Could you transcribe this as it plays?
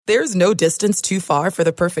There's no distance too far for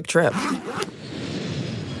the perfect trip.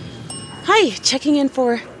 Hi, checking in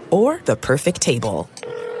for... Or the perfect table.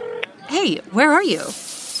 Hey, where are you?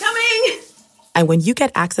 Coming! And when you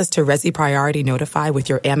get access to Resi Priority Notify with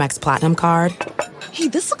your Amex Platinum card... Hey,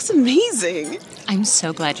 this looks amazing. I'm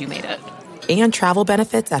so glad you made it. And travel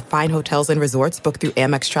benefits at fine hotels and resorts booked through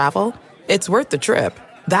Amex Travel, it's worth the trip.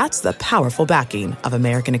 That's the powerful backing of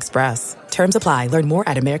American Express. Terms apply. Learn more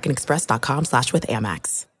at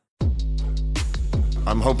americanexpress.com/withAmex.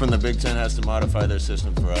 I'm hoping the Big Ten has to modify their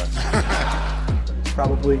system for us.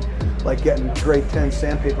 Probably like getting grade 10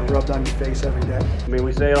 sandpaper rubbed on your face every day. I mean,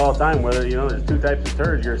 we say it all the time, whether, there's two types of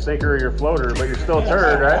turds, you're a sinker or you're a floater, but you're still a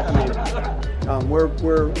turd, right? I mean,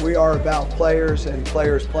 we are about players and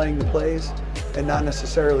players playing the plays and not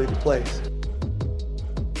necessarily the plays.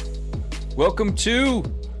 Welcome to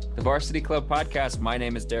the Varsity Club podcast. My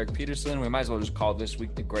name is Derek Peterson. We might as well just call this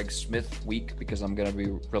week the Greg Smith week because I'm going to be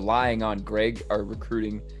relying on Greg, our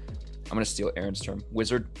recruiting. I'm going to steal Aaron's term,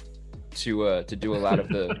 wizard, to do a lot of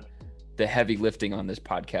the heavy lifting on this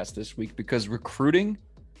podcast this week because recruiting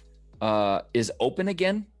is open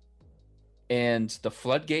again and the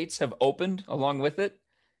floodgates have opened along with it.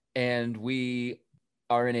 And we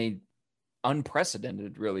are in a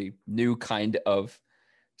unprecedented, really new kind of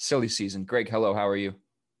silly season. Greg, hello. How are you?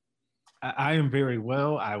 I am very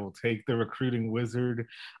well. I will take the recruiting wizard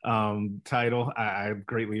title. I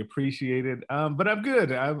greatly appreciate it. But I'm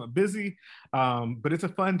good. I'm busy, but it's a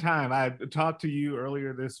fun time. I talked to you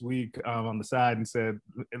earlier this week on the side and said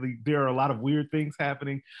there are a lot of weird things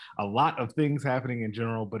happening, a lot of things happening in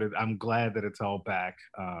general, but I'm glad that it's all back.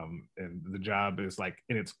 And the job is like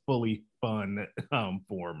in its fully fun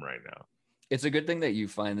form right now. It's a good thing that you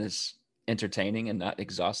find this entertaining and not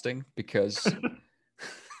exhausting because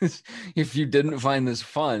if you didn't find this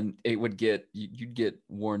fun, it would you'd get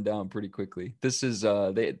worn down pretty quickly. This is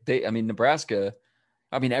Nebraska,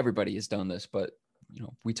 everybody has done this, but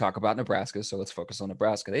we talk about Nebraska, so let's focus on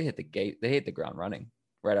Nebraska. They hit the ground running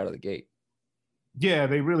right out of the gate. Yeah,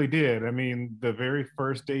 they really did. I mean, the very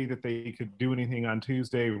first day that they could do anything on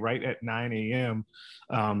Tuesday, right at 9 a.m.,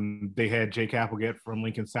 they had Jake Applegate from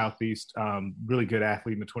Lincoln Southeast, really good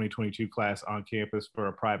athlete in the 2022 class on campus for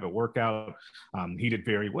a private workout. He did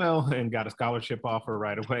very well and got a scholarship offer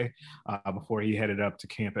right away before he headed up to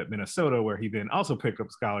camp at Minnesota, where he then also picked up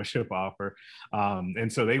a scholarship offer.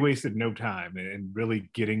 And so they wasted no time in really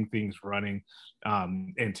getting things running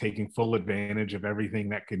and taking full advantage of everything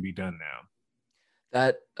that can be done now.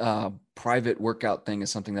 That private workout thing is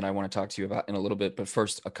something that I want to talk to you about in a little bit. But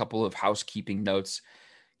first, a couple of housekeeping notes.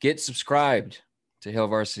 Get subscribed to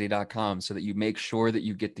hailvarsity.com so that you make sure that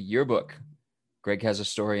you get the yearbook. Greg has a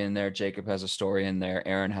story in there. Jacob has a story in there.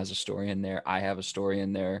 Aaron has a story in there. I have a story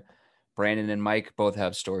in there. Brandon and Mike both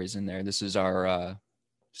have stories in there. This is our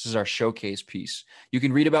showcase piece. You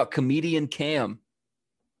can read about comedian Cam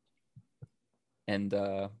and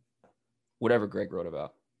whatever Greg wrote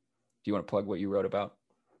about. Do you want to plug what you wrote about?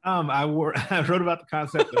 I wrote about the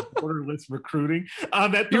concept of borderless recruiting.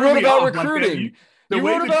 You wrote about recruiting. You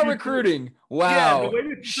wrote about recruiting. Wow.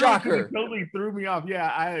 Yeah, shocker. Totally threw me off. Yeah,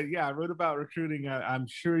 I wrote about recruiting. I'm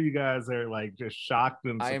sure you guys are like just shocked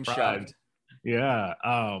and surprised. I am shocked. Yeah.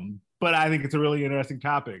 But I think it's a really interesting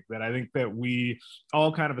topic that I think that we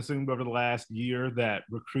all kind of assumed over the last year that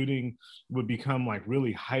recruiting would become like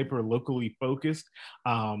really hyper locally focused.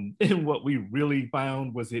 And what we really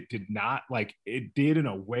found was it did not. Like it did in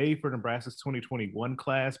a way for Nebraska's 2021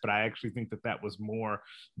 class, but I actually think that was more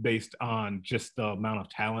based on just the amount of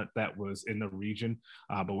talent that was in the region.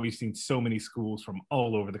 But we've seen so many schools from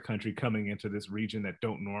all over the country coming into this region that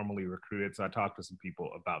don't normally recruit it. So I talked to some people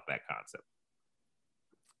about that concept.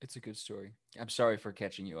 It's a good story. I'm sorry for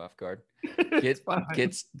catching you off guard. Get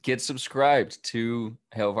subscribed to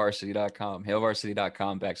hailvarsity.com,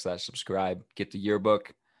 hailvarsity.com/subscribe. Get the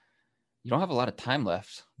yearbook. You don't have a lot of time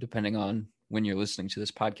left, depending on when you're listening to this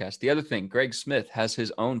podcast. The other thing, Greg Smith has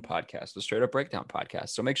his own podcast, the Straight Up Breakdown podcast.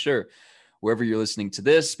 So make sure wherever you're listening to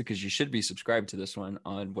this, because you should be subscribed to this one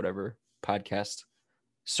on whatever podcast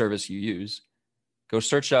service you use, go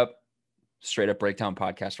search up Straight Up Breakdown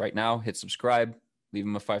podcast right now. Hit subscribe. Leave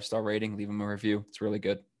them a 5-star rating. Leave them a review. It's really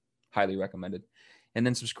good. Highly recommended. And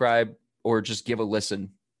then subscribe or just give a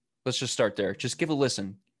listen. Let's just start there. Just give a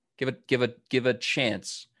listen. Give a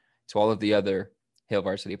chance to all of the other Hail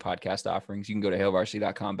Varsity podcast offerings. You can go to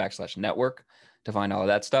hailvarsity.com/network to find all of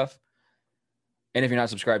that stuff. And if you're not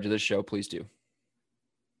subscribed to this show, please do.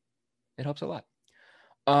 It helps a lot.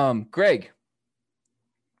 Greg,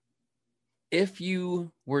 if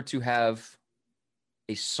you were to have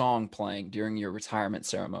a song playing during your retirement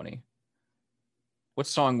ceremony, what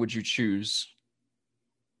song would you choose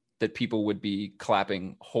that people would be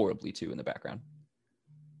clapping horribly to in the background?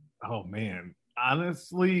 Oh man,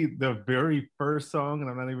 honestly, the very first song, and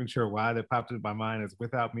I'm not even sure why that popped into my mind, is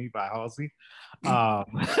 "Without Me" by Halsey. I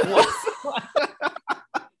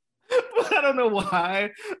don't know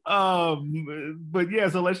why. But yeah,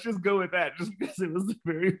 so let's just go with that, just because it was the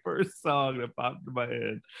very first song that popped into my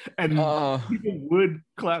head. And people would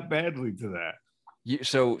clap badly to that.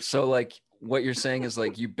 So like what you're saying is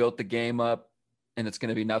like you built the game up and it's going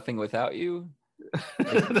to be nothing without you.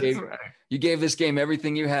 You gave this game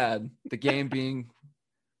everything you had, the game being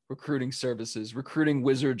recruiting services, recruiting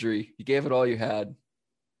wizardry. You gave it all you had.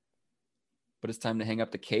 But it's time to hang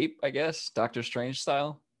up the cape, I guess, Doctor Strange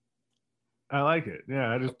style. I like it.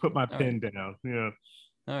 Yeah, I just put my pen down. Yeah.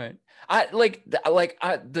 All right.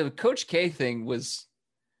 The Coach K thing was,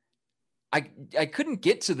 I couldn't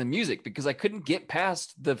get to the music because I couldn't get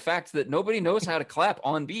past the fact that nobody knows how to clap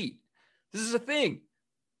on beat. This is a thing.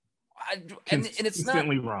 And it's not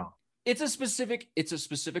wrong. It's a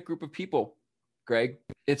specific group of people, Greg.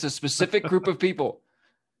 It's a specific group of people.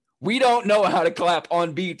 We don't know how to clap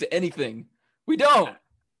on beat to anything. We don't.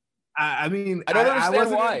 I mean, I don't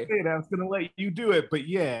understand why. I was going to let you do it, but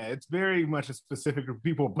yeah, it's very much a specific group of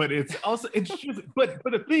people. But it's also, it's just, but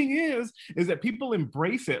the thing is that people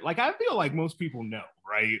embrace it. Like, I feel like most people know,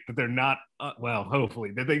 right, that they're not. Well,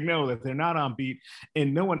 hopefully, that they know that they're not on beat,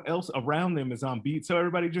 and no one else around them is on beat, so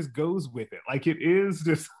everybody just goes with it. Like, it is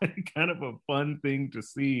just like kind of a fun thing to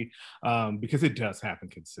see, because it does happen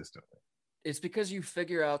consistently. It's because you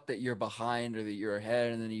figure out that you're behind or that you're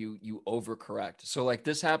ahead, and then you overcorrect. So like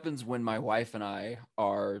this happens when my wife and I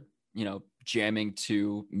are, jamming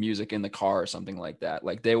to music in the car or something like that.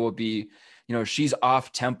 Like they will be, she's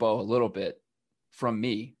off tempo a little bit from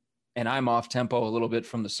me and I'm off tempo a little bit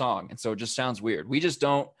from the song. And so it just sounds weird. We just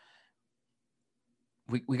don't,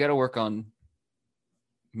 we got to work on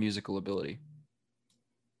musical ability.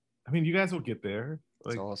 I mean, you guys will get there.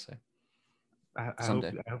 That's all I'll say. I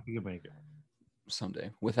hope you can make it. Someday.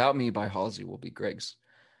 Without Me by Halsey will be Greg's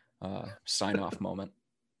sign-off moment.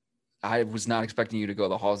 I was not expecting you to go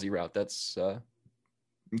the Halsey route. That's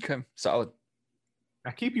okay. Solid.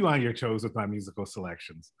 I keep you on your toes with my musical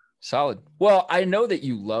selections. Solid. Well, I know that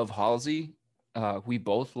you love Halsey. We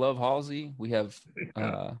both love Halsey. We have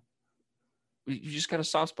you just got a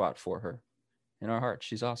soft spot for her in our heart.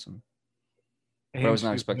 She's awesome. And but I was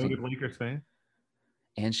not expecting. Noted Lakers fan.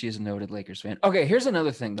 And she is a noted Lakers fan. Okay, here's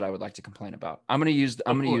another thing that I would like to complain about. I'm going to use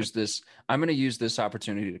this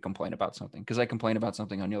opportunity to complain about something because I complained about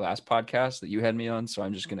something on your last podcast that you had me on. So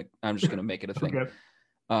I'm just gonna make it a thing.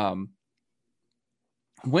 Okay.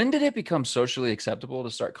 When did it become socially acceptable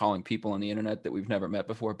to start calling people on the internet that we've never met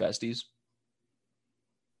before besties?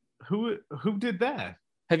 Who did that?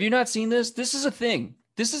 Have you not seen this? This is a thing.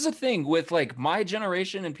 This is a thing with like my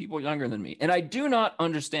generation and people younger than me, and I do not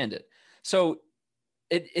understand it. So.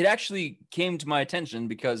 It actually came to my attention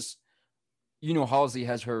because, Halsey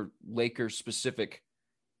has her Lakers specific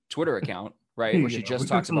Twitter account, right? Where she just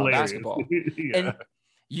talks about basketball. Yeah.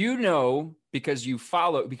 And because you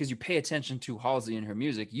pay attention to Halsey and her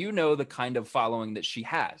music, the kind of following that she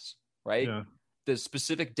has, right? Yeah. The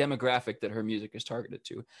specific demographic that her music is targeted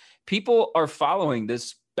to. People are following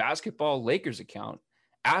this basketball Lakers account,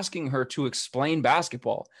 asking her to explain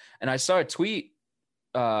basketball. And I saw a tweet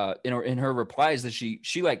in her replies that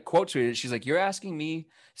she like quote tweeted. She's like, "You're asking me."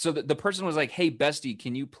 So the person was like, "Hey, bestie,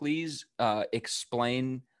 can you please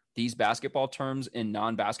explain these basketball terms in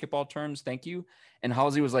non-basketball terms? Thank you." And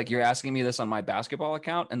Halsey was like, "You're asking me this on my basketball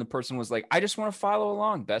account?" And the person was like, "I just want to follow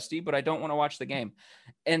along, bestie, but I don't want to watch the game."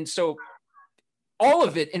 And so all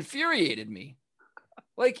of it infuriated me.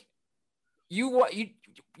 Like you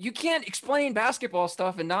can't explain basketball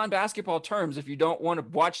stuff in non-basketball terms if you don't want to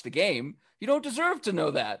watch the game. You don't deserve to know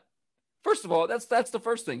that. First of all, that's the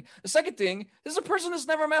first thing. The second thing, this is a person that's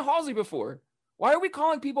never met Halsey before. Why are we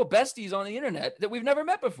calling people besties on the internet that we've never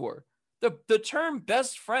met before? The term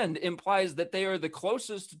best friend implies that they are the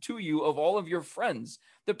closest to you of all of your friends.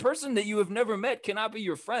 The person that you have never met cannot be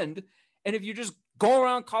your friend. And if you just go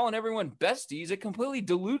around calling everyone besties, it completely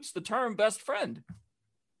dilutes the term best friend.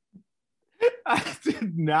 I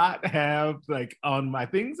did not have on my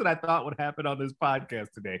things that I thought would happen on this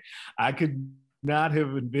podcast today. I could not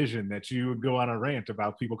have envisioned that you would go on a rant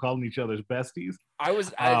about people calling each other's besties. I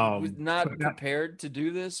was not prepared to do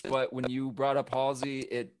this, but when you brought up Halsey,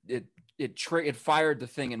 it fired the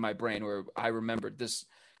thing in my brain where I remembered this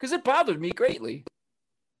because it bothered me greatly.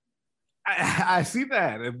 I see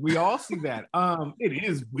that. We all see that. It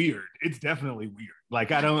is weird. It's definitely weird.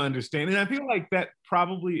 Like, I don't understand. And I feel like that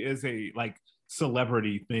probably is a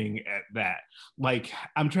celebrity thing at that. Like,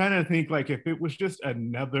 I'm trying to think, like, if it was just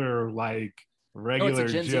another like regular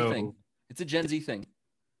it's a Gen Joe. Z thing. It's a Gen Z thing.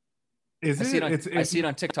 Is it? I see it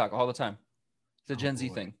on TikTok all the time. It's a Gen Z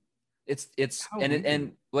thing. It's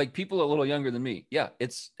and like people a little younger than me. Yeah,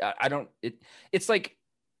 it's like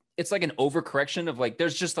an overcorrection of like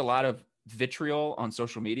there's just a lot of vitriol on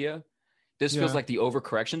social media. This feels like the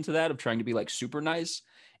overcorrection to that of trying to be like super nice.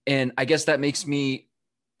 And I guess that makes me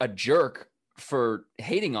a jerk for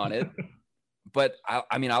hating on it. But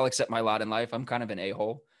I mean, I'll accept my lot in life. I'm kind of an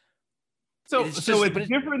a-hole. So it's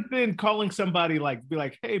different than calling somebody like, be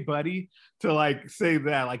like, hey, buddy, to like say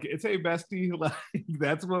that, like, it's hey, bestie. Like,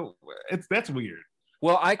 that's weird.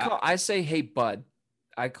 Well, I say, hey, bud.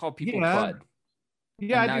 I call people bud.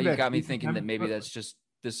 Yeah. And now you got me thinking that maybe this is just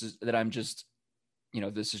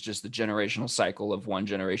the generational cycle of one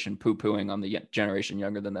generation poo-pooing on the generation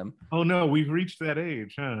younger than them. Oh no, we've reached that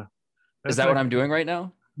age, huh? Is that what I'm doing right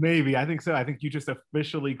now? Maybe. I think so. I think you just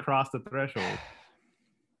officially crossed the threshold.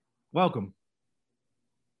 Welcome.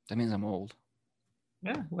 That means I'm old.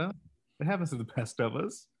 Yeah, well, it happens to the best of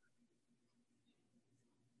us.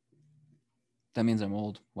 That means I'm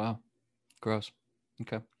old. Wow. Gross.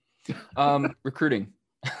 Okay. Recruiting.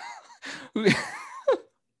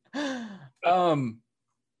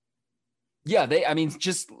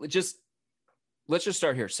 Just let's just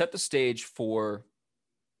start here. Set the stage for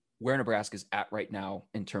where Nebraska's at right now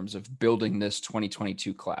in terms of building this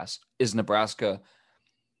 2022 class. Is Nebraska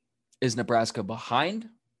behind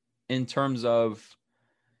in terms of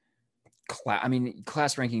class? I mean,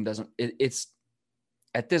 class ranking it's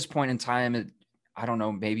at this point in time, I don't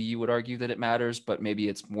know, maybe you would argue that it matters, but maybe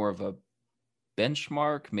it's more of a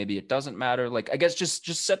benchmark. Maybe it doesn't matter. Like, I guess just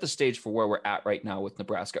set the stage for where we're at right now with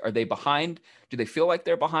Nebraska. Are they behind? Do they feel like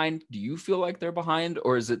they're behind? Do you feel like they're behind?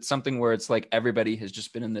 Or is it something where it's like everybody has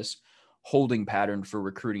just been in this holding pattern for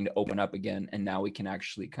recruiting to open up again, and now we can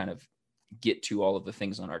actually kind of get to all of the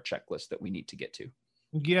things on our checklist that we need to get to?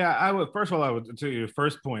 Yeah, first of all, I would tell you the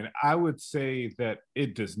first point. I would say that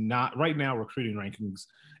it does not right now. Recruiting rankings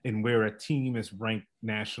and where a team is ranked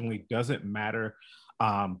nationally doesn't matter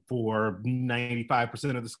for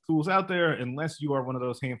 95% of the schools out there, unless you are one of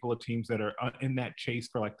those handful of teams that are in that chase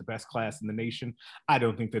for like the best class in the nation. I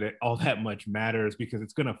don't think that all that much matters, because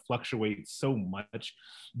it's going to fluctuate so much,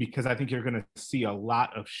 because I think you're going to see a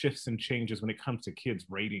lot of shifts and changes when it comes to kids'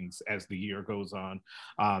 ratings as the year goes on,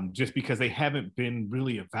 just because they haven't been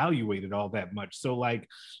really evaluated all that much. So like,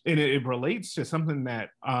 and it relates to something that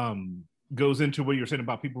goes into what you're saying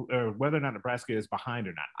about people, whether or not Nebraska is behind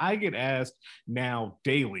or not. I get asked now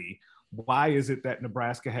daily, why is it that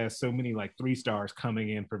Nebraska has so many like 3 stars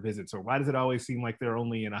coming in for visits? Or why does it always seem like they're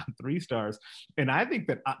only in on 3 stars? And I think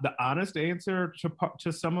that the honest answer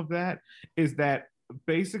to some of that is that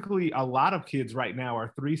basically a lot of kids right now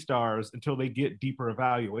are 3 stars until they get deeper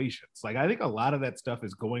evaluations. Like, I think a lot of that stuff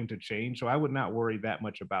is going to change. So I would not worry that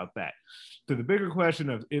much about that. To the bigger question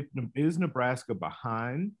of is Nebraska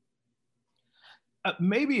behind?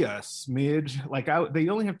 Maybe a smidge. Like, they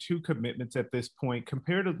only have 2 commitments at this point,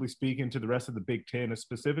 comparatively speaking to the rest of the Big Ten,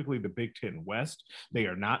 specifically the Big Ten West. They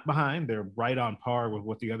are not behind. They're right on par with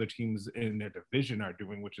what the other teams in their division are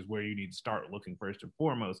doing, which is where you need to start looking first and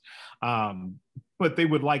foremost. But they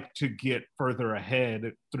would like to get further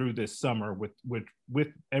ahead through this summer with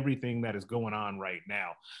everything that is going on right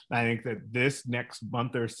now. I think that this next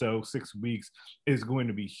month or so, 6 weeks, is going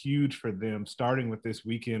to be huge for them, starting with this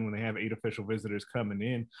weekend when they have 8 official visitors coming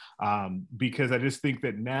in, because I just think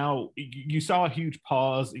that now you saw a huge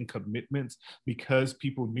pause in commitments because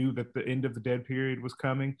people knew that the end of the dead period was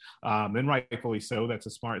coming, and rightfully so. That's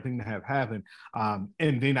a smart thing to have happen.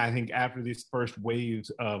 And then I think after these first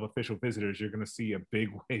waves of official visitors, you're going to see a big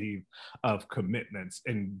wave of commitments,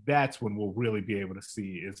 and that's when we'll really be able to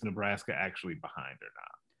see, is Nebraska actually behind or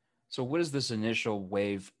not. So what does this initial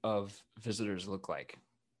wave of visitors look like?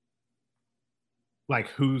 Like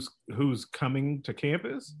who's coming to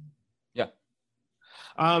campus? Yeah.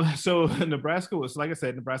 So Nebraska was, like I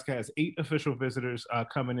said, Nebraska has 8 official visitors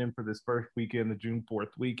coming in for this first weekend, the June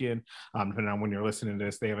 4th weekend. Depending on when you're listening to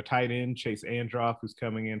this, they have a tight end, Chase Androff, who's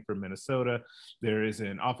coming in from Minnesota. There is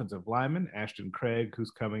an offensive lineman, Ashton Craig,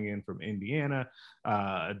 who's coming in from Indiana.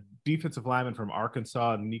 A defensive lineman from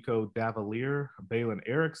Arkansas, Nico Davalier. Balin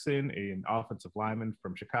Erickson, an offensive lineman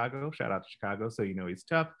from Chicago. Shout out to Chicago, so you know he's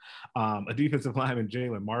tough. A defensive lineman,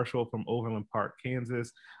 Jalen Marshall from Overland Park,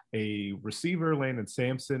 Kansas. A receiver, Landon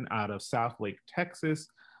Sampson, out of Southlake, Texas.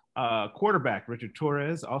 Quarterback Richard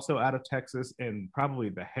Torres, also out of Texas, and probably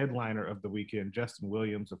the headliner of the weekend, Justin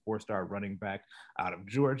Williams, a 4-star running back out of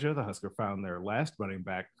Georgia. The Husker found their last running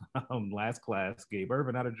back last class, Gabe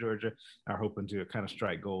Ervin out of Georgia, are hoping to kind of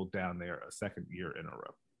strike gold down there a second year in a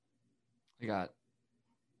row. We got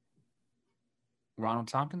Ronald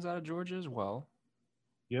Tompkins out of Georgia as well.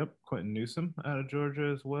 Yep, Quentin Newsom out of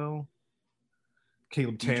Georgia as well.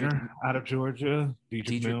 Caleb Tanner out of Georgia.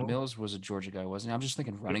 Dedrick Mills was a Georgia guy, wasn't he? I'm just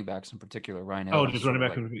thinking running backs in particular. Ryan Hill. Hill Just running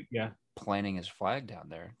back. Yeah. Planting his flag down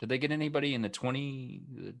there. Did they get anybody in the 20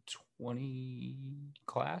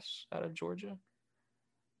 class out of Georgia?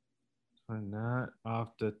 Not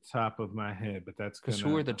off the top of my head, but that's because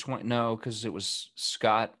who were the 20? No, because it was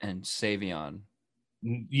Scott and Savion.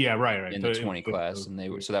 Yeah, right. In the 20 class, and they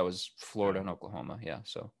were so that was Florida and Oklahoma. Yeah,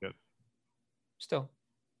 so yep. Still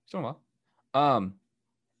well.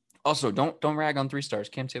 Also, don't rag on 3 stars.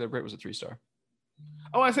 Cam Taylor-Britt was a 3-star.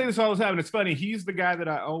 Oh, I say this all the time, and it's funny. He's the guy that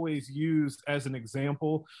I always use as an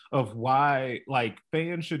example of why, like,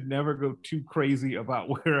 fans should never go too crazy about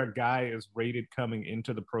where a guy is rated coming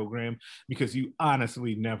into the program, because you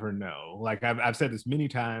honestly never know. Like, I've said this many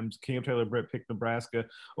times. Cam Taylor-Britt picked Nebraska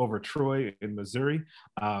over Troy in Missouri,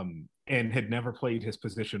 and had never played his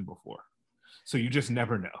position before. So you just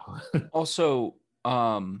never know. Also,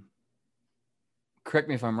 correct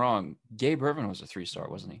me if I'm wrong, Gabe Ervin was a 3-star,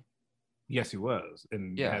 wasn't he? Yes, he was.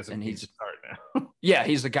 And he's a start now. Yeah,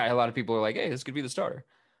 he's the guy a lot of people are like, hey, this could be the starter.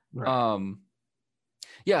 Right.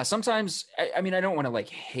 Yeah, sometimes, I mean, I don't want to like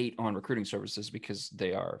hate on recruiting services because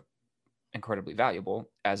they are incredibly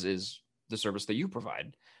valuable, as is the service that you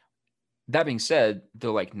provide. That being said,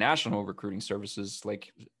 the like national recruiting services,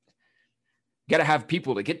 like, got to have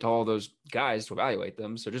people to get to all those guys to evaluate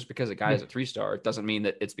them. So just because a guy is a 3-star doesn't mean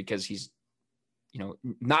that it's because he's,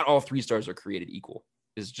 not all 3-stars are created equal,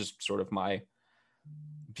 is just sort of my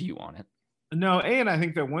view on it. No, and I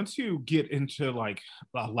think that once you get into like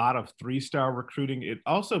a lot of 3-star recruiting, it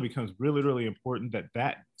also becomes really, really important that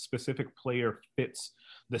that specific player fits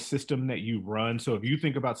the system that you run. So if you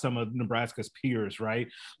think about some of Nebraska's peers, right?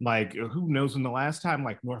 Like, who knows when the last time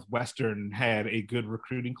like Northwestern had a good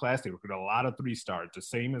recruiting class? They recruited a lot of 3-stars, the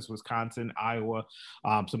same as Wisconsin, Iowa,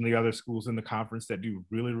 some of the other schools in the conference that do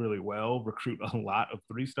really, really well recruit a lot of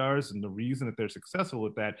 3-stars. And the reason that they're successful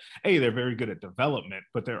with that, they're very good at development,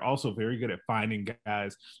 but they're also very good at finding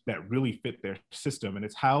guys that really fit their system. And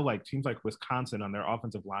it's how like teams like Wisconsin on their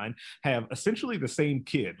offensive line have essentially the same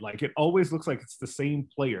kid. Like, it always looks like it's the same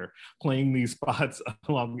player playing these spots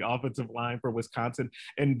along the offensive line for Wisconsin,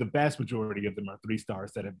 and the vast majority of them are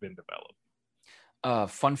 3-stars that have been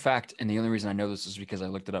developed. Fun fact, and the only reason I know this is because I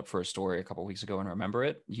looked it up for a story a couple of weeks ago and remember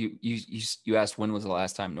it. You asked when was the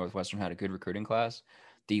last time Northwestern had a good recruiting class.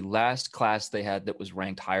 The last class they had that was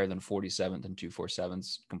ranked higher than 47th and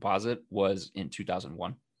 247's composite was in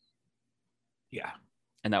 2001. Yeah.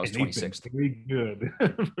 And that was 26th. Very good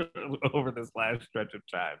over this last stretch of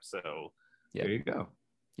time. So There you go.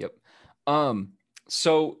 Yep.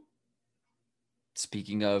 So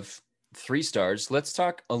speaking of 3-stars, let's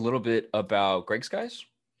talk a little bit about Greg Skies,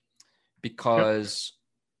 because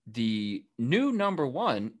the new number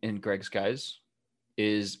 1 in Greg Skies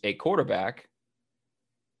is a quarterback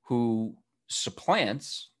who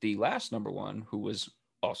supplants the last number 1, who was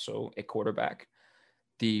also a quarterback.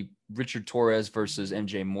 The Richard Torres versus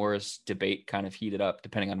MJ Morris debate kind of heated up.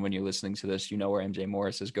 Depending on when you're listening to this, you know where MJ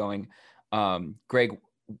Morris is going. Greg,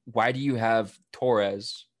 why do you have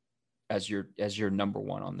Torres as your number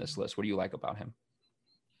 1 on this list? What do you like about him?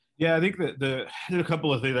 Yeah, I think that there's a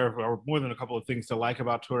couple of things. There are more than a couple of things to like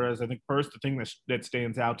about Torres. I think first, the thing that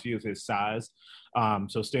stands out to you is his size.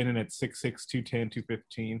 So standing at 6'6", 210,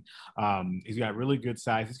 215, he's got really good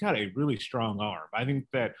size. He's got a really strong arm. I think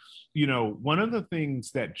that, one of the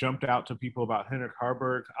things that jumped out to people about Henrik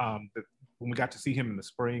Harburg, that when we got to see him in the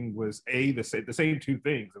spring, was the same 2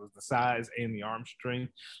 things. It was the size and the arm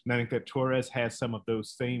strength. And I think that Torres has some of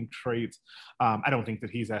those same traits. I don't think that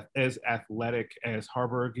he's as athletic as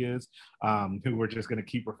Harburg is, who we're just going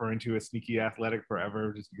to keep referring to as sneaky athletic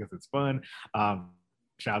forever just because it's fun.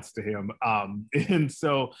 Shouts to him.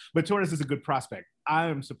 But Torres is a good prospect. I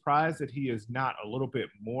am surprised that he is not a little bit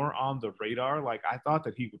more on the radar. Like, I thought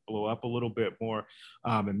that he would blow up a little bit more,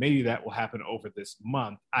 and maybe that will happen over this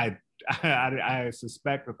month. I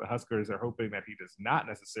suspect that the Huskers are hoping that he does not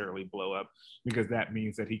necessarily blow up, because that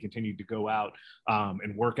means that he continued to go out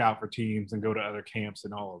and work out for teams and go to other camps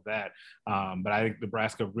and all of that. But I think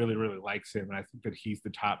Nebraska really, really likes him, and I think that he's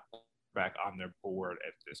the top back on their board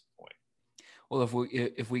at this point. Well,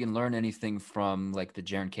 if we can learn anything from like the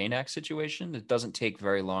Jaren Kanak situation, it doesn't take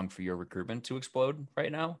very long for your recruitment to explode right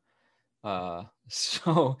now.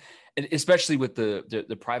 So and especially with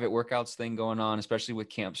the private workouts thing going on, especially with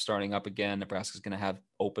camps starting up again, Nebraska's going to have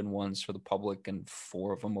open ones for the public and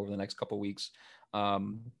 4 of them over the next couple of weeks.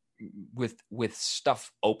 With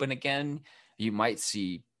stuff open again, you might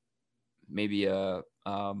see maybe a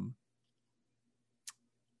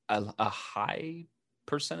high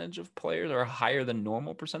percentage of players, or a higher than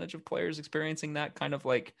normal percentage of players experiencing that kind of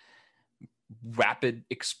like rapid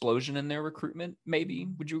explosion in their recruitment. Maybe,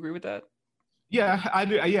 would you agree with that? Yeah, I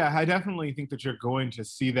do. Yeah, I definitely think that you're going to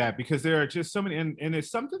see that, because there are just so many, and it's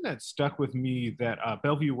something that stuck with me that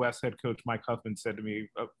Bellevue West head coach Mike Huffman said to me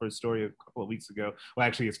for a story a couple of weeks ago. Well,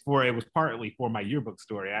 actually, it was partly for my yearbook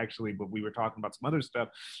story, actually, but we were talking about some other stuff,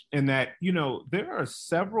 and that, you know, there are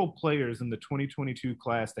several players in the 2022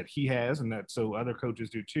 class that he has, and that so other coaches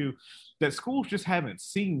do too, that schools just haven't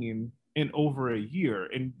seen in over a year.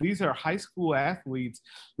 And these are high school athletes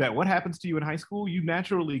that what happens to you in high school, you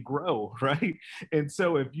naturally grow, right? And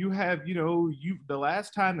so if you have, you know, the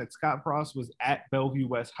last time that Scott Frost was at Bellevue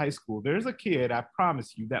West High School, there's a kid, I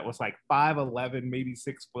promise you, that was like 5'11", maybe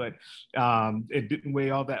 6 foot. It didn't weigh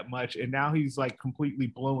all that much. And now he's like completely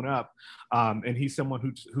blown up. And he's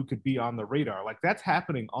someone who could be on the radar. Like, that's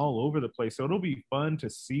happening all over the place. So it'll be fun to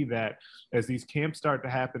see that as these camps start to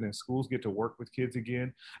happen and schools get to work with kids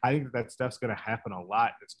again. I think that stuff's going to happen a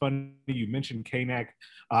lot. It's funny you mentioned Kanak,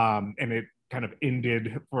 and it kind of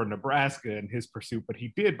ended for Nebraska in his pursuit, but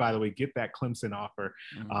he did, by the way, get that Clemson offer.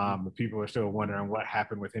 People are still wondering what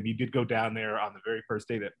happened with him. He did go down there on the very first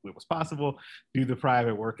day that it was possible, do the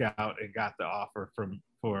private workout, and got the offer from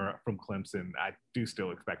Clemson. I do still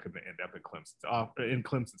expect him to end up in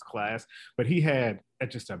Clemson's class, but he had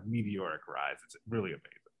just a meteoric rise. It's really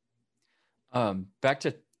amazing. Back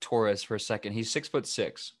to Torres for a second. He's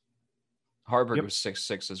 6'6". Haarberg was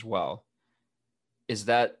 6'6" as well. Is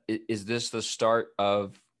this the start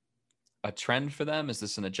of a trend for them? Is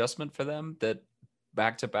this an adjustment for them that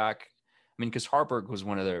back to back? I mean, because Haarberg was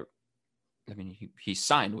one of their, I mean, he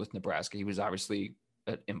signed with Nebraska. He was obviously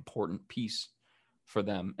an important piece for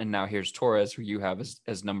them. And now here's Torres, who you have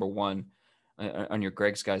as number one on your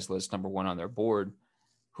Greg's guys list, number one on their board,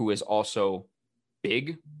 who is also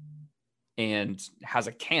big and has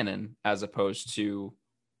a cannon, as opposed to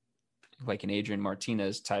like an Adrian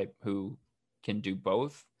Martinez type who can do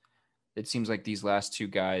both. It seems like these last two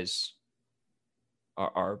guys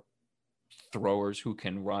are throwers who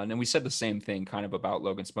can run. And we said the same thing kind of about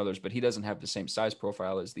Logan Smothers, but he doesn't have the same size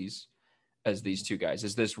profile as these two guys.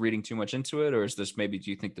 Is this reading too much into it, or is this maybe,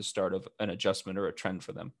 do you think, the start of an adjustment or a trend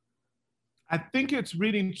for them? I think it's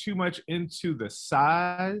reading too much into the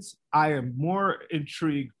size. I am more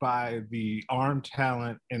intrigued by the arm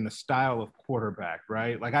talent and the style of quarterback,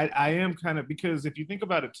 right? Like I am kind of, because if you think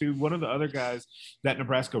about it too, one of the other guys that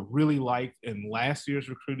Nebraska really liked in last year's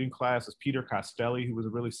recruiting class is Peter Costelli, who was a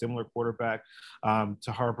really similar quarterback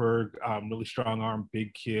to Haarberg, really strong arm,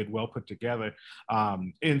 big kid, well put together.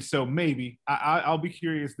 And so maybe I'll be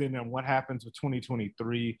curious then on what happens with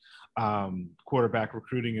 2023 quarterback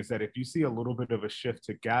recruiting, is that if you see a little bit of a shift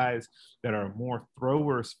to guys that are more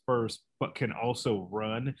throwers first, but can also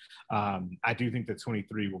run, I do think that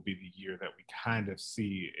 23 will be the year that we kind of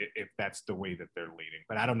see if that's the way that they're leading.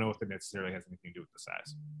 But I don't know if it necessarily has anything to do with the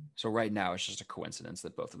size. So right now, it's just a coincidence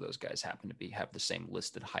that both of those guys happen to have the same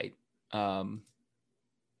listed height.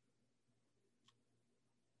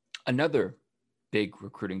 Another big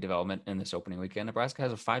recruiting development in this opening weekend, Nebraska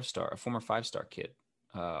has a former five-star kid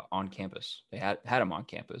on campus. They had him on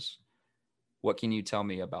campus. What can you tell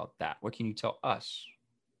me about that? What can you tell us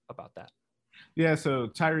about that? Yeah, so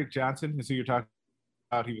Tyreek Johnson is who you're talking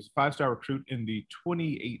about. He was a five-star recruit in the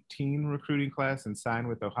 2018 recruiting class and signed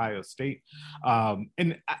with Ohio State.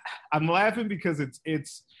 And I'm laughing because it's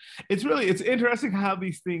interesting how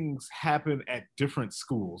these things happen at different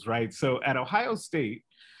schools, right? So at Ohio State,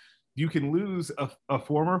 you can lose a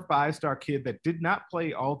former five-star kid that did not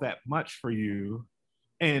play all that much for you,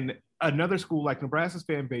 and another school like Nebraska's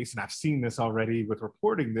fan base, and I've seen this already with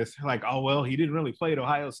reporting this, like, oh, well, he didn't really play at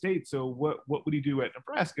Ohio State, so what would he do at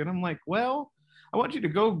Nebraska? And I'm like, well, I want you to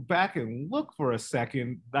go back and look for a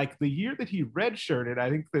second. Like, the year that he redshirted, I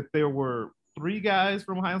think that there were 3 guys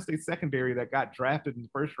from Ohio State secondary that got drafted in the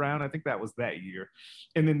first round. I think that was that year.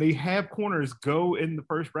 And then they have corners go in the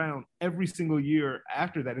first round every single year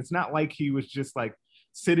after that. It's not like he was just like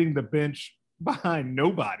sitting the bench behind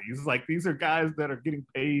nobody. It's like, these are guys that are getting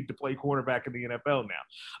paid to play quarterback in the NFL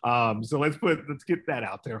now. So let's get that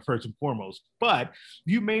out there first and foremost. But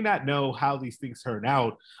you may not know how these things turn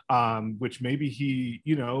out, which maybe he,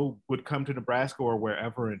 would come to Nebraska or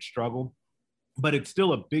wherever and struggle. But it's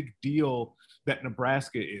still a big deal that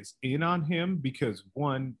Nebraska is in on him because,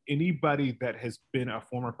 one, anybody that has been a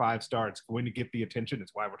former 5-star, it's going to get the attention.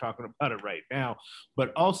 That's why we're talking about it right now.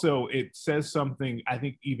 But also it says something, I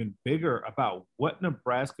think, even bigger about what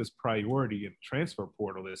Nebraska's priority in the transfer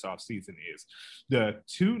portal this offseason is. The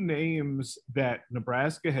two names that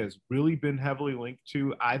Nebraska has really been heavily linked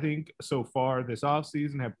to, I think, so far this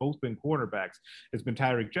offseason have both been cornerbacks. It's been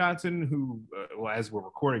Tyreek Johnson, who, well, as we're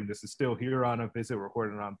recording, this is still here on a visit,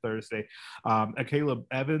 recording on Thursday. Caleb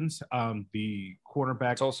Evans, the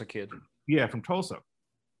cornerback. Tulsa kid. Yeah, from Tulsa,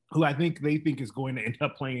 who I think they think is going to end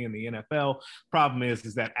up playing in the NFL. Problem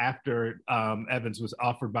is that after Evans was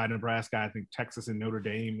offered by Nebraska, I think Texas and Notre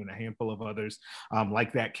Dame and a handful of others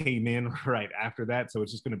like that came in right after that. So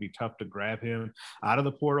it's just going to be tough to grab him out of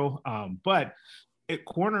the portal. But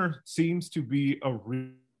corner seems to be a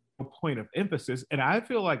real point of emphasis. And I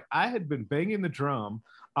feel like I had been banging the drum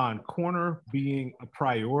on corner being a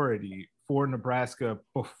priority for Nebraska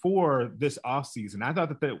before this offseason. I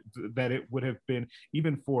thought that it would have been,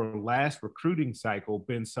 even for last recruiting cycle,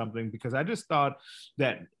 been something, because I just thought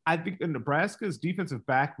that I think that Nebraska's defensive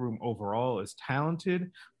back room overall is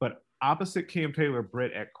talented, but opposite Cam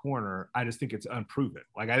Taylor-Britt at corner, I just think it's unproven.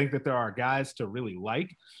 Like, I think that there are guys to really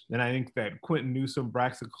like, and I think that Quentin Newsome,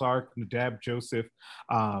 Braxton Clark, Nadab Joseph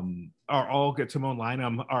are all good. Timon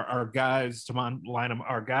Lynam are guys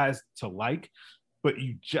to like, but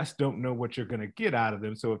you just don't know what you're going to get out of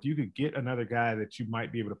them. So if you could get another guy that you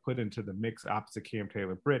might be able to put into the mix opposite Cam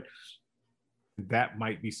Taylor-Britt, that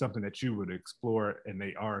might be something that you would explore, and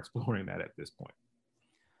they are exploring that at this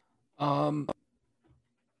point.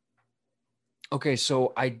 Okay,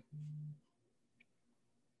 so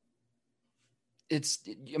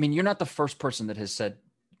you're not the first person that has said,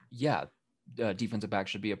 yeah, defensive back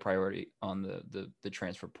should be a priority on the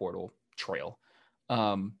transfer portal trail.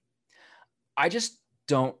 I just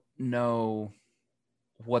don't know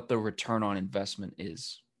what the return on investment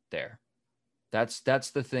is there. That's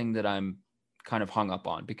the thing that I'm kind of hung up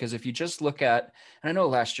on, because if you just look at, and I know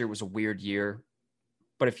last year was a weird year,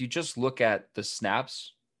 but if you just look at the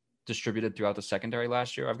snaps distributed throughout the secondary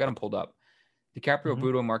last year, I've got them pulled up. DiCaprio,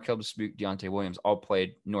 Budo, Markel Dismuke, Deontay Williams all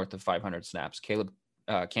played north of 500 snaps.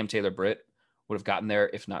 Cam Taylor-Britt would have gotten there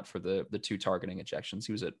if not for the two targeting ejections.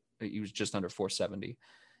 He was just under 470.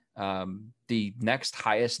 The next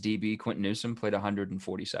highest DB, Quentin Newsome, played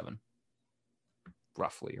 147,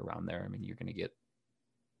 roughly around there. I mean, you're going to get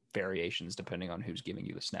variations depending on who's giving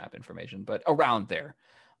you the snap information, but around there.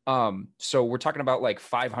 So we're talking about like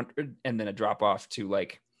 500 and then a drop off to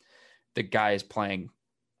like the guy is playing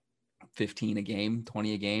 15 a game,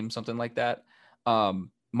 20 a game, something like that.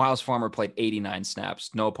 Miles Farmer played 89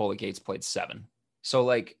 snaps. Noah Pola-Gates played 7. So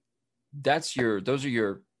like those are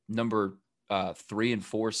your number 3 and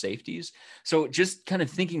 4 safeties. So just kind of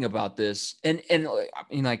thinking about this and I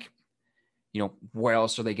mean, like, you know, where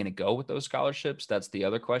else are they going to go with those scholarships? That's the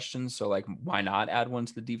other question. So like, why not add one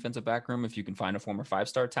to the defensive back room if you can find a former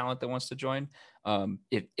 5-star talent that wants to join?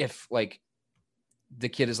 If like the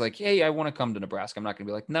kid is like, hey, I want to come to Nebraska, I'm not going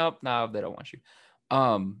to be like, nope, no, they don't want you.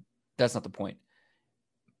 That's not the point.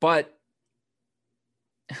 But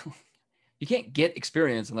you can't get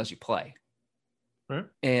experience unless you play. Right.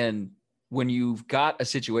 And when you've got a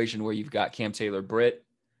situation where you've got Cam Taylor-Britt,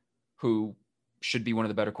 who should be one of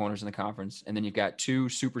the better corners in the conference, and then you've got 2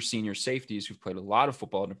 super senior safeties who've played a lot of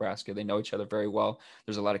football in Nebraska. They know each other very well.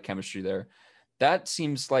 There's a lot of chemistry there. That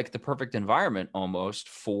seems like the perfect environment almost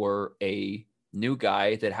for a new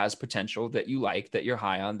guy that has potential, that you like, that you're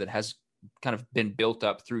high on, that has kind of been built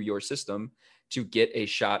up through your system to get a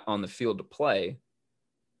shot on the field to play.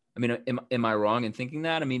 I mean, am I wrong in thinking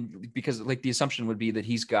that? I mean, because like the assumption would be that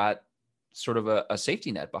he's got sort of a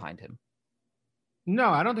safety net behind him. No,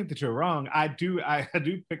 I don't think that you're wrong. I do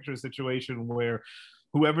picture a situation where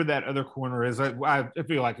whoever that other corner is, I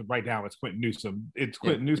feel like right now it's Quentin Newsome. It's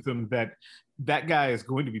Quentin Newsome that guy is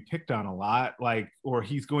going to be picked on a lot, like, or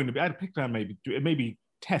he's going to be picked on, maybe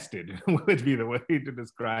tested would be the way to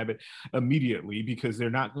describe it immediately, because they're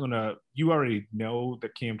not going to, you already know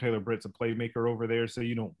that Cam Taylor-Britt's a playmaker over there, so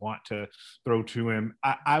you don't want to throw to him.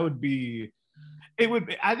 I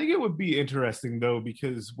think it would be interesting though,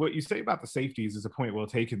 because what you say about the safeties is a point well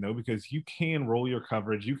taken though, because you can roll your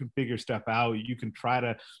coverage, you can figure stuff out, you can try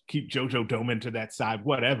to keep JoJo Domann to that side,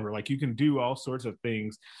 whatever. Like you can do all sorts of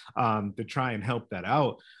things to try and help that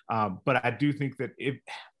out. But I do think that it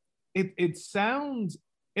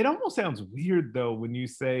almost sounds weird though when you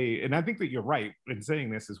say, and I think that you're right in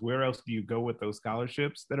saying this, is where else do you go with those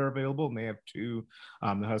scholarships that are available? And they have 2,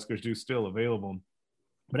 the Huskers do still available.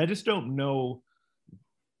 But I just don't know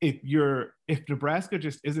if Nebraska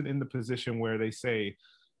just isn't in the position where they say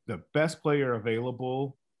the best player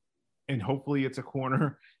available, and hopefully it's a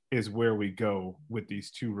corner, is where we go with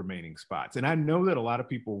these two remaining spots. And I know that a lot of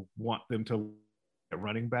people want them to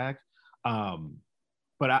running back,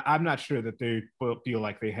 but I'm not sure that they feel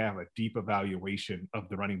like they have a deep evaluation of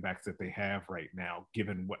the running backs that they have right now,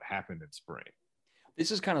 given what happened in spring.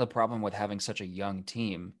 This is kind of the problem with having such a young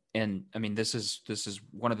team. And I mean, this is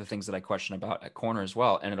one of the things that I question about at corner as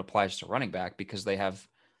well. And it applies to running back because they have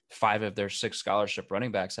 5 of their 6 scholarship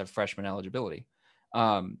running backs have freshman eligibility.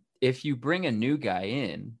 If you bring a new guy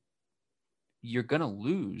in, you're going to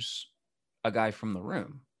lose a guy from the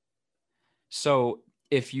room. So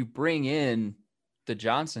if you bring in the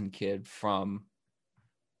Johnson kid from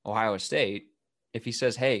Ohio State, if he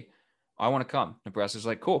says, hey, I want to come, Nebraska's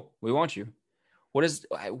like, cool, we want you. What does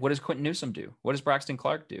Quentin Newsome do? What does Braxton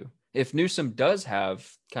Clark do? If Newsome does have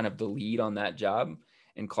kind of the lead on that job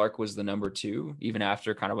and Clark was the number 2, even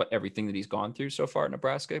after kind of everything that he's gone through so far at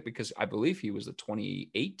Nebraska, because I believe he was the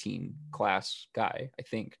 2018 class guy, I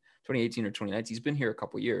think 2018 or 2019. He's been here a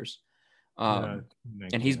couple of years. And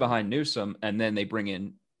he's behind Newsome. And then they bring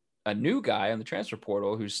in a new guy on the transfer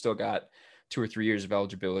portal who's still got 2 or 3 years of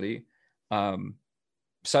eligibility.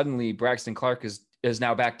 Suddenly Braxton Clark is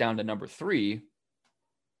now back down to number 3.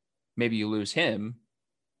 Maybe you lose him.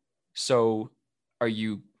 So are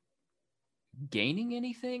you gaining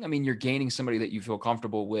anything? I mean, you're gaining somebody that you feel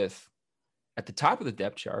comfortable with at the top of the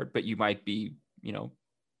depth chart, but you might be,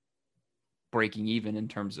 breaking even in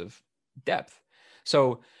terms of depth.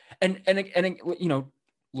 So, and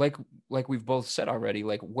like we've both said already,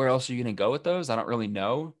 like where else are you going to go with those? I don't really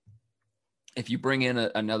know. If you bring in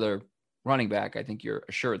another running back, I think you're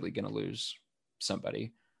assuredly going to lose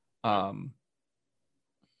somebody. I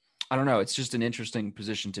don't know. It's just an interesting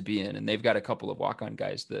position to be in. And they've got a couple of walk-on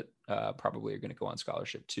guys that probably are going to go on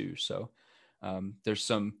scholarship too. So there's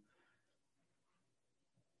some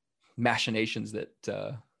machinations that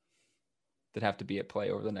have to be at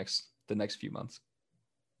play over the next few months.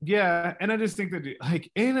 Yeah. And I just think that I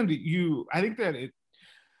think that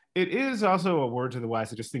it is also a word to the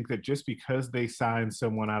wise. I just think that just because they signed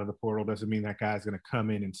someone out of the portal doesn't mean that guy's going to come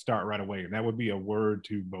in and start right away. And that would be a word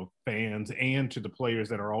to both fans and to the players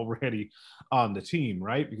that are already on the team,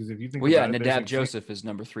 right? Because if you think, Nadab Joseph is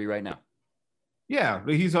number 3 right now. Yeah,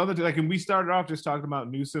 he's on the and we started off just talking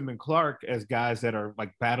about Newsome and Clark as guys that are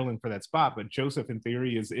like battling for that spot, but Joseph in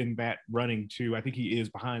theory is in that running too. I think he is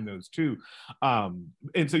behind those two, and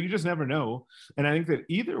so you just never know. And I think that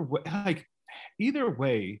either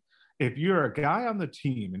way, if you're a guy on the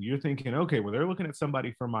team and you're thinking, okay, well, they're looking at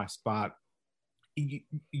somebody for my spot,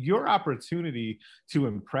 your opportunity to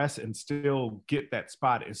impress and still get that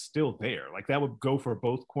spot is still there. Like that would go for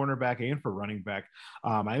both cornerback and for running back.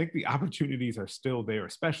 I think the opportunities are still there,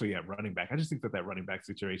 especially at running back. I just think that running back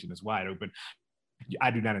situation is wide open.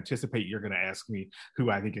 I do not anticipate you're going to ask me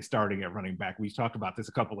who I think is starting at running back. We've talked about this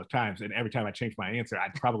a couple of times, and every time I change my answer,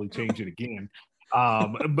 I'd probably change it again.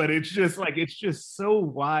 But it's just so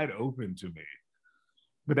wide open to me.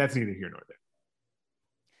 But that's neither here nor there.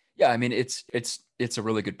 Yeah, I mean, it's a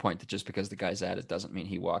really good point that just because the guy's at it doesn't mean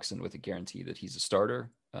he walks in with a guarantee that he's a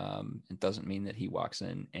starter. It doesn't mean that he walks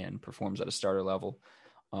in and performs at a starter level.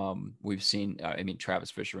 We've seen,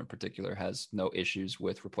 Travis Fisher in particular has no issues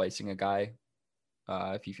with replacing a guy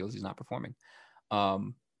if he feels he's not performing.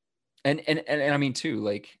 And I mean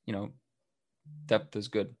too, depth is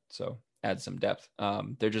good. So add some depth.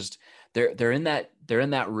 They're in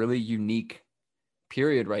that really unique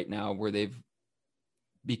period right now where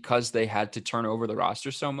because they had to turn over the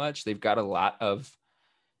roster so much, they've got a lot of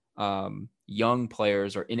young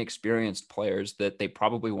players or inexperienced players that they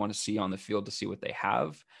probably want to see on the field to see what they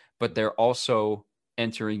have, but they're also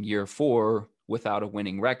entering year 4 without a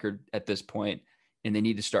winning record at this point, and they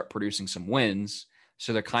need to start producing some wins.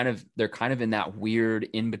 So they're kind of in that weird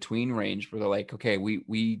in-between range where they're like, okay,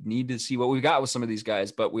 we need to see what we've got with some of these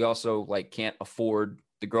guys, but we also can't afford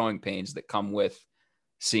the growing pains that come with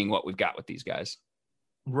seeing what we've got with these guys.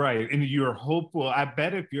 Right. And you're hopeful. I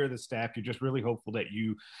bet if you're the staff, you're just really hopeful that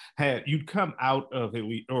you'd come out of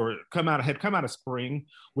elite or come out of spring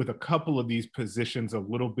with a couple of these positions a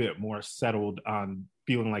little bit more settled on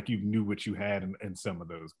feeling like you knew what you had in some of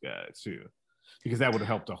those guys too, because that would have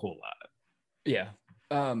helped a whole lot. Yeah.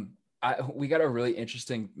 We got a really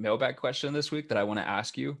interesting mailbag question this week that I want to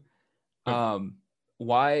ask you.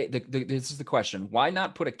 This is the question. Why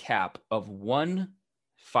not put a cap of 1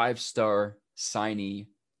 5-star signee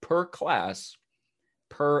per class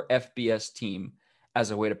per FBS team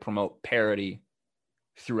as a way to promote parity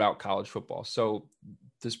throughout college football? So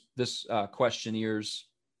this questionnaires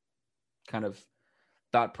kind of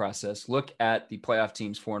thought process. Look at the playoff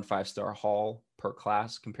teams 4 and 5 star haul per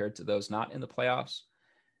class compared to those not in the playoffs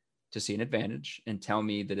to see an advantage, and tell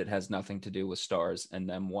me that it has nothing to do with stars and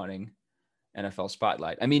them wanting NFL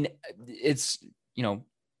spotlight. I mean, it's,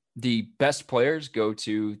 the best players go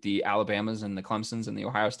to the Alabamas and the Clemsons and the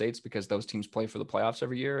Ohio States because those teams play for the playoffs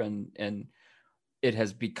every year. And it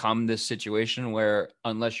has become this situation where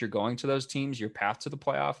unless you're going to those teams, your path to the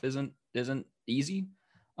playoff isn't easy.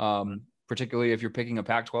 Particularly if you're picking a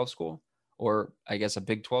Pac-12 school, or I guess a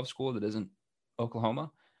Big 12 school that isn't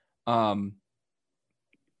Oklahoma. What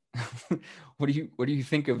do you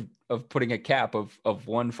think of putting a cap of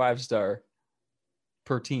 1 5-star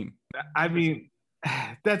per team? I mean,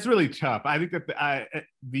 that's really tough. I think that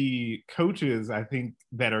the coaches, I think,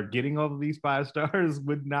 that are getting all of these 5 stars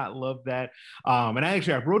would not love that. And I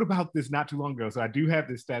wrote about this not too long ago, so I do have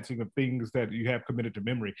this stats of things that you have committed to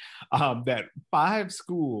memory. That 5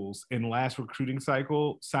 schools in last recruiting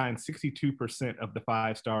cycle signed 62% of the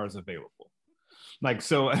 5 stars available.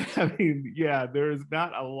 So, I mean, yeah, there's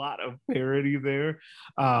not a lot of parity there.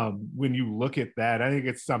 When you look at that, I think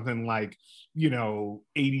it's something like,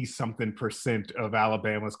 80-something% of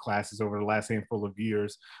Alabama's classes over the last handful of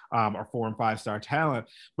years are 4 and 5 star talent.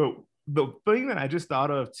 But the thing that I just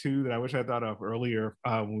thought of too, that I wish I thought of earlier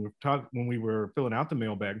when we were filling out the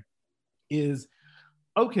mailbag is,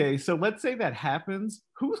 okay, so let's say that happens.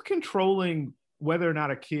 Who's controlling whether or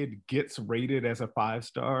not a kid gets rated as a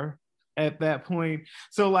 5-star at that point?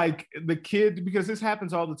 So the kid, because this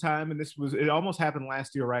happens all the time, and it almost happened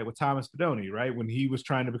last year, right, with Thomas Fidone, right, when he was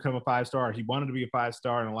trying to become a 5-star. He wanted to be a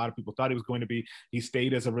 5-star, and a lot of people thought he was going to be. He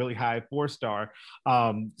stayed as a really high 4-star.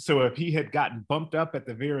 So if he had gotten bumped up at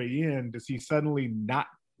the very end, does he suddenly not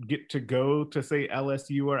get to go to, say,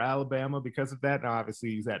 LSU or Alabama because of that? Now, obviously,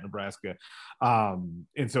 he's at Nebraska. And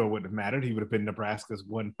so it wouldn't have mattered. He would have been Nebraska's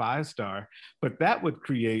 1 5-star. But that would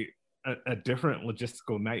create a different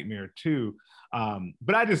logistical nightmare too.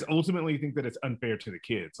 But I just ultimately think that it's unfair to the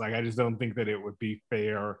kids. I just don't think that it would be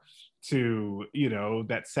fair to,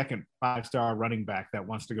 that second 5-star running back that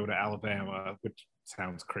wants to go to Alabama, which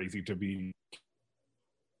sounds crazy to be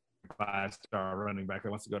 5-star running back that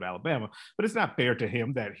wants to go to Alabama, but it's not fair to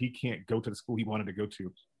him that he can't go to the school he wanted to go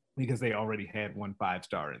to because they already had 1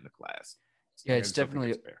 5-star in the class. Yeah, it's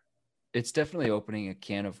definitely fair. It's definitely opening a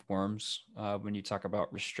can of worms when you talk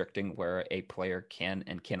about restricting where a player can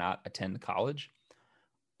and cannot attend college.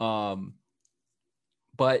 But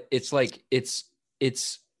it's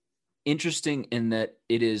it's interesting in that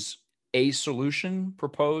it is a solution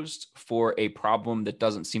proposed for a problem that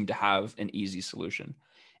doesn't seem to have an easy solution.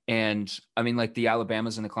 And I mean, the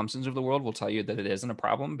Alabamas and the Clemsons of the world will tell you that it isn't a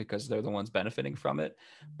problem because they're the ones benefiting from it.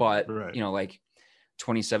 But, right.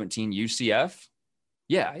 2017 UCF,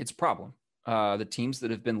 yeah, it's a problem. The teams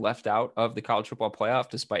that have been left out of the college football playoff,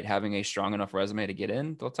 despite having a strong enough resume to get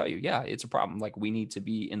in, they'll tell you, yeah, it's a problem. We need to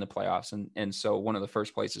be in the playoffs. And so one of the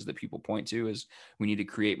first places that people point to is we need to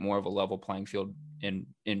create more of a level playing field in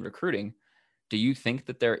recruiting. Do you think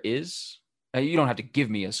that there is, you don't have to give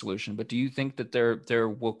me a solution, but do you think that there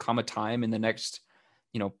will come a time in the next,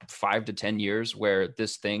 5 to 10 years where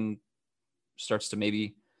this thing starts to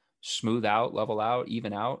maybe smooth out, level out,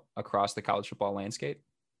 even out across the college football landscape?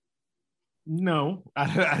 No,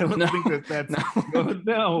 I don't think that's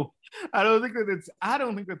no. I don't think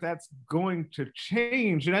that that's going to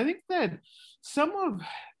change. And I think that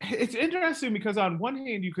it's interesting because on one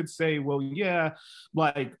hand you could say, well, yeah,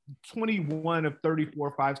 21 of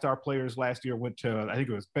 34 5-star players last year went to, I think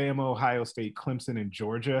it was Bama, Ohio State, Clemson, and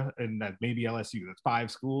Georgia, and that maybe LSU. That's 5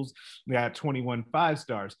 schools. They had 21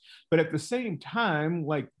 5-stars. But at the same time,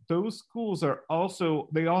 those schools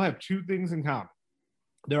they all have 2 things in common.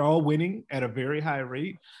 They're all winning at a very high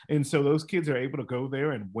rate. And so those kids are able to go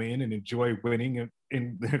there and win and enjoy winning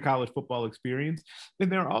in their college football experience.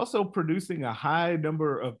 And they're also producing a high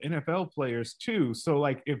number of NFL players too. So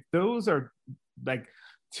if those are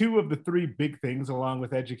 2 of the 3 big things, along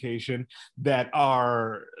with education, that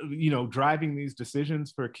are, driving these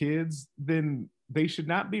decisions for kids, then they should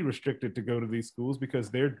not be restricted to go to these schools because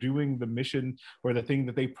they're doing the mission or the thing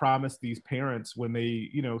that they promised these parents when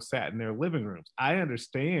they, sat in their living rooms. I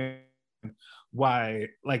understand why,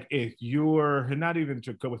 if you're, and not even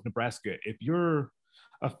to go with Nebraska, if you're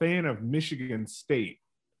a fan of Michigan State,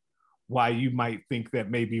 why you might think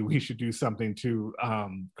that maybe we should do something to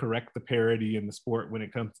correct the parity in the sport when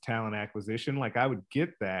it comes to talent acquisition. I would get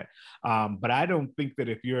that. But I don't think that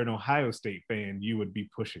if you're an Ohio State fan, you would be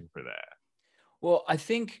pushing for that. Well,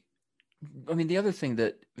 the other thing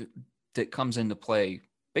that comes into play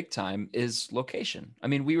big time is location. I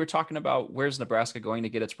mean, we were talking about where's Nebraska going to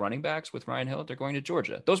get its running backs with Ryan Hill? They're going to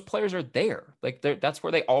Georgia. Those players are there. Like that's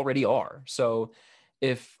where they already are. So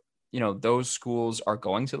if, those schools are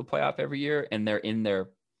going to the playoff every year and they're in their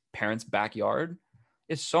parents' backyard,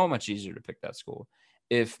 it's so much easier to pick that school.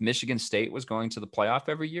 If Michigan State was going to the playoff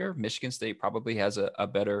every year, Michigan State probably has a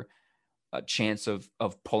better chance of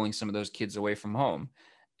pulling some of those kids away from home.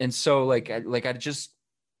 And so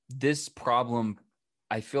this problem,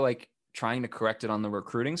 I feel like trying to correct it on the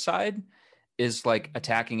recruiting side is like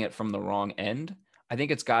attacking it from the wrong end. I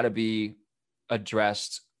think it's got to be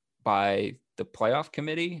addressed by the playoff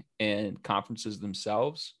committee and conferences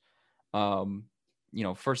themselves.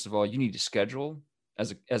 First of all, you need to schedule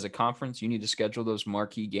as a conference, you need to schedule those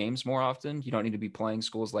marquee games more often. You don't need to be playing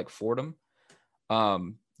schools like Fordham.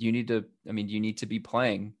 You need to be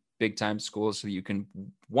playing big time schools so you can,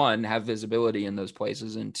 one, have visibility in those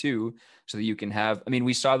places, and two, so that you can have,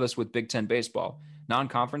 we saw this with Big Ten baseball.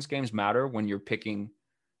 Non-conference games matter when you're picking,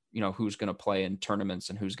 who's going to play in tournaments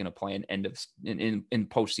and who's going to play in in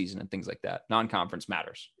postseason and things like that. Non-conference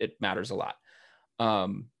matters. It matters a lot.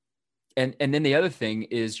 And then the other thing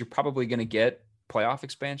is you're probably going to get playoff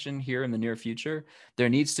expansion here in the near future. There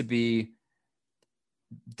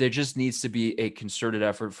just needs to be a concerted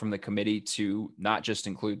effort from the committee to not just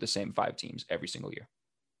include the same 5 teams every single year.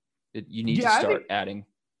 You need to start adding.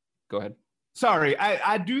 Go ahead. Sorry,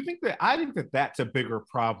 I think that that's a bigger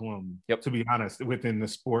problem, to be honest, within the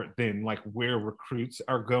sport than like where recruits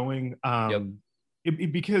are going.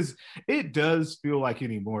 Because it does feel like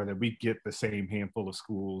anymore that we get the same handful of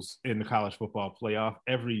schools in the college football playoff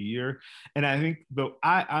every year. And I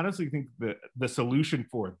honestly think that the solution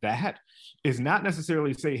for that is not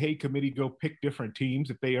necessarily say, hey, committee, go pick different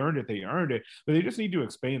teams. If they earned it, but they just need to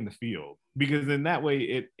expand the field, because in that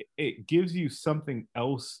way it gives you something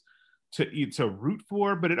else to root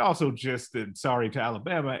for. But it also just, and sorry to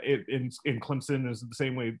Alabama, in Clemson is the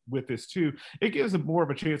same way with this too. It gives them more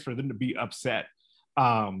of a chance for them to be upset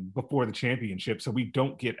before the championship, so we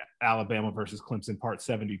don't get Alabama versus Clemson part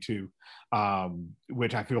 72,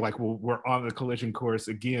 which I feel like we're on the collision course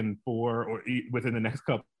again within the next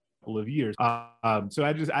couple of years. So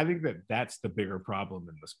I think that that's the bigger problem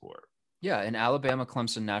in the sport. Yeah, an Alabama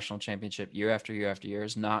Clemson national championship year after year after year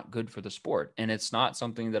is not good for the sport. And it's not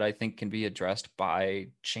something that I think can be addressed by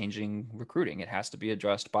changing recruiting. It has to be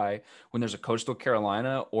addressed by when there's a Coastal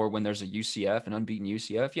Carolina or when there's a UCF, an unbeaten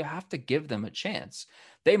UCF, you have to give them a chance.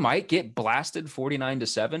 They might get blasted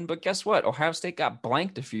 49-7, but guess what? Ohio State got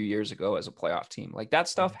blanked a few years ago as a playoff team. Like, that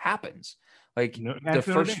stuff happens. Like the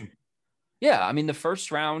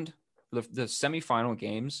first round, the semifinal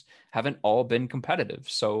games haven't all been competitive.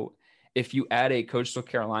 So if you add a Coastal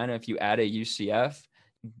Carolina, if you add a UCF,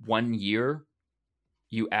 1 year,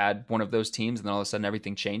 you add one of those teams, and then all of a sudden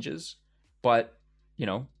everything changes. But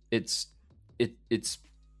it's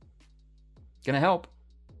gonna help.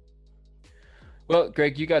 Well,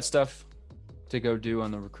 Greg, you got stuff to go do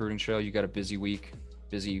on the recruiting trail. You got a busy week,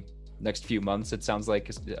 busy next few months. It sounds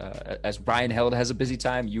like as Ryan Held has a busy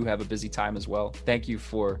time, you have a busy time as well. Thank you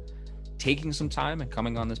for taking some time and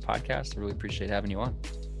coming on this podcast. I really appreciate having you on.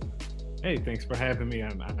 Hey, thanks for having me.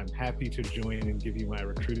 I'm happy to join and give you my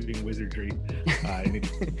recruiting wizardry.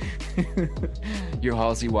 Your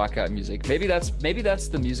Halsey walkout music. Maybe that's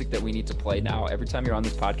the music that we need to play now. Every time you're on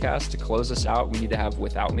this podcast, to close us out, we need to have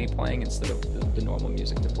Without Me playing instead of the normal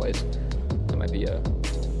music that plays. That might be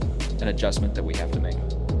an adjustment that we have to make.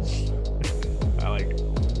 I like it.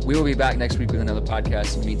 We will be back next week with another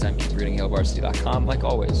podcast. In the meantime, keep reading HailVarsity.com like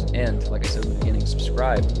always. And like I said in the beginning,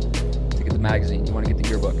 subscribe to get the magazine. You want to get the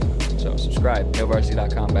yearbook. So subscribe,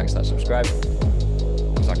 HailVarsity.com/subscribe.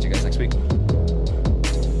 We'll talk to you guys next week.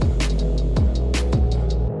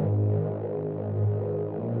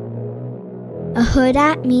 A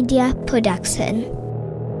Huda Media Production.